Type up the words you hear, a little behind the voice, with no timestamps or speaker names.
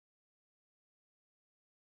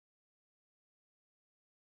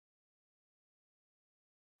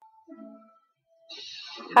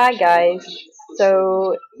Hi guys,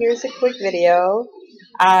 so here's a quick video.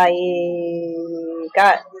 I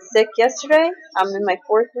got sick yesterday. I'm in my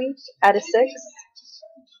 4th week out of 6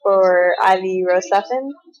 for IV Rocephin.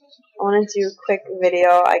 I wanted to do a quick video.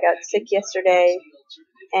 I got sick yesterday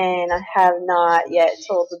and I have not yet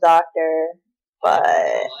told the doctor,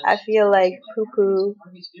 but I feel like poo-poo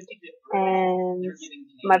and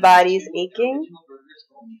my body's aching.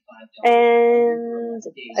 And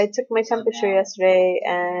I took my temperature yesterday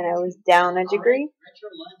and I was down a degree.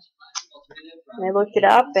 And I looked it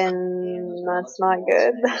up and that's not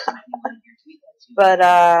good. But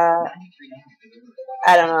I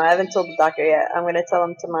don't know. I haven't told the doctor yet. I'm going to tell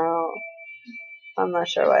him tomorrow. I'm not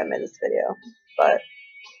sure why I made this video. But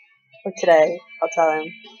or today, I'll tell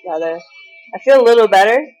him rather. I feel a little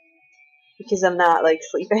better because I'm not like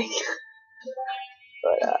sleeping.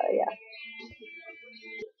 But yeah.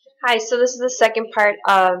 Hi, so this is the second part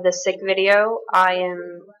of the sick video. I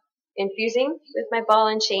am infusing with my ball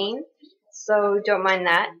and chain, so don't mind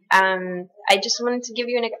that. I just wanted to give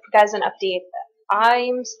you guys an update.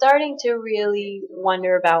 I'm starting to really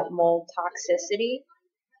wonder about mold toxicity.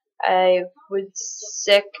 I was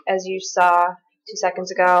sick, as you saw 2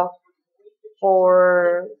 seconds ago,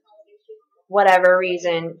 for whatever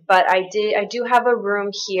reason, but I do have a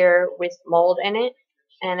room here with mold in it.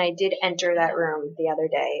 And I did enter that room the other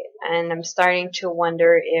day, and I'm starting to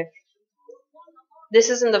wonder if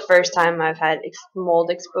this isn't the first time I've had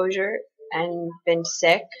mold exposure and been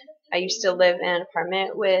sick. I used to live in an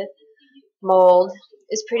apartment with mold.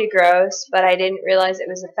 It's pretty gross, but I didn't realize it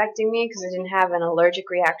was affecting me because I didn't have an allergic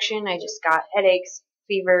reaction. I just got headaches,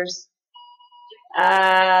 fevers,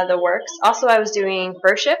 the works. Also, I was doing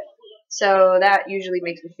first shift, so that usually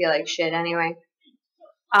makes me feel like shit anyway.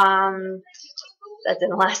 That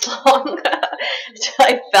didn't last long until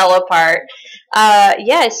I fell apart.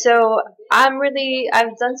 Yeah, so I've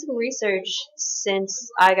done some research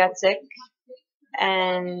since I got sick,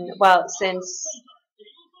 and well, since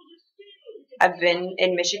I've been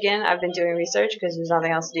in Michigan, I've been doing research because there's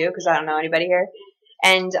nothing else to do because I don't know anybody here.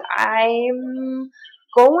 And I'm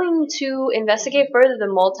going to investigate further the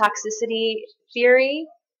mold toxicity theory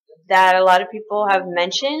that a lot of people have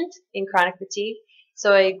mentioned in chronic fatigue.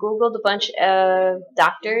 So I googled a bunch of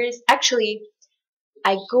doctors. Actually,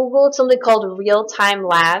 I googled something called real-time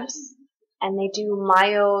labs, and they do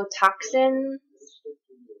mycotoxins,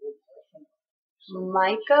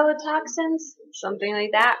 something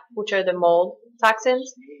like that, which are the mold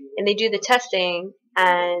toxins. And they do the testing,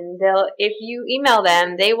 and if you email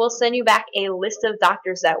them, they will send you back a list of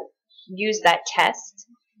doctors that use that test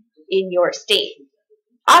in your state.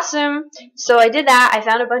 Awesome. So I did that. I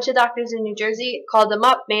found a bunch of doctors in New Jersey, called them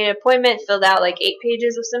up, made an appointment, filled out like 8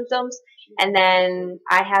 pages of symptoms, and then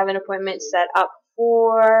I have an appointment set up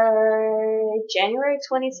for January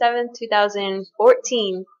 27th,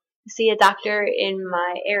 2014 to see a doctor in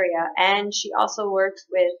my area. And she also works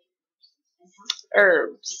with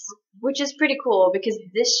herbs, which is pretty cool because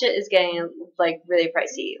this shit is getting like really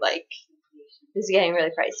pricey. Like, this is getting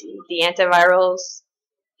really pricey. The antivirals.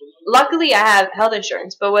 Luckily, I have health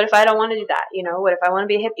insurance, but what if I don't want to do that? You know, what if I want to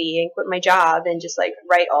be a hippie and quit my job and just like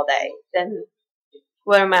write all day? Then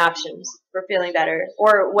what are my options for feeling better?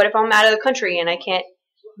 Or what if I'm out of the country and I can't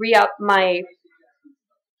re-up my...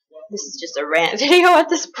 This is just a rant video at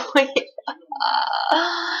this point.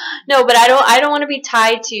 No, but I don't want to be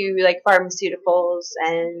tied to like pharmaceuticals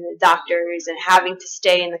and doctors and having to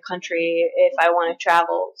stay in the country if I want to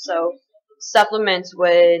travel. So supplements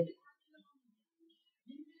would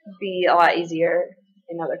be a lot easier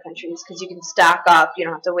in other countries because you can stock up, you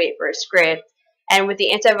don't have to wait for a script. And with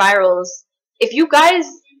the antivirals, if you guys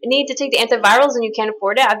need to take the antivirals and you can't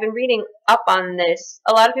afford it, I've been reading up on this.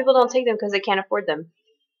 A lot of people don't take them because they can't afford them.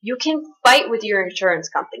 You can fight with your insurance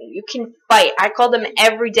company. You can fight. I called them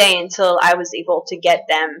every day until I was able to get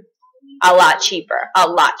them a lot cheaper.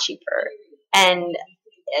 And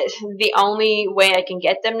the only way I can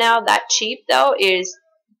get them now that cheap though is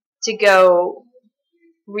to go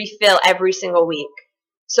refill every single week.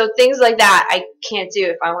 So things like that I can't do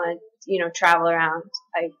if I want to, you know, travel around.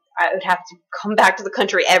 I would have to come back to the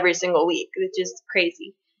country every single week, which is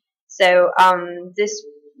crazy. So this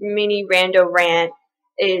mini rando rant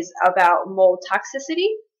is about mold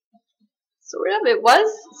toxicity. Sort of. It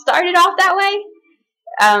started off that way.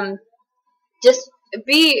 Just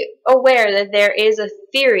be aware that there is a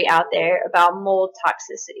theory out there about mold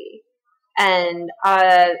toxicity, and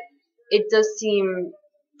it does seem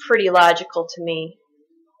pretty logical to me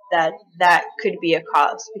that that could be a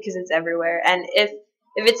cause because it's everywhere. And if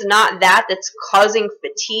it's not that's causing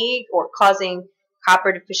fatigue or causing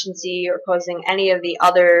copper deficiency or causing any of the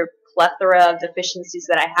other plethora of deficiencies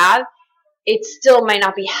that I have, it still might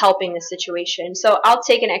not be helping the situation. So I'll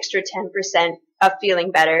take an extra 10% of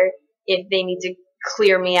feeling better if they need to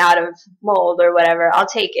clear me out of mold or whatever. I'll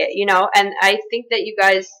take it, you know. And I think that you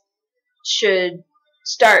guys should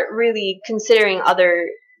start really considering other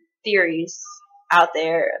theories out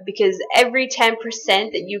there, because every 10%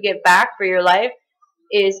 that you get back for your life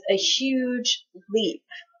is a huge leap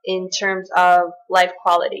in terms of life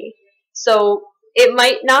quality. So it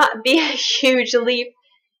might not be a huge leap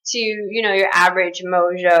to, you know, your average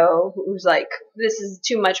mojo who's like, this is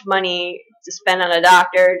too much money to spend on a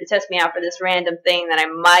doctor to test me out for this random thing that I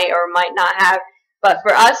might or might not have. But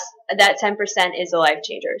for us, that 10% is a life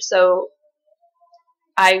changer. So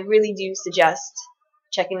I really do suggest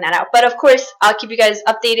checking that out. But of course, I'll keep you guys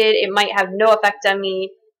updated. It might have no effect on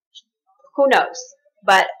me. Who knows?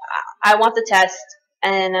 But I want the test,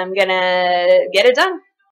 and I'm gonna get it done.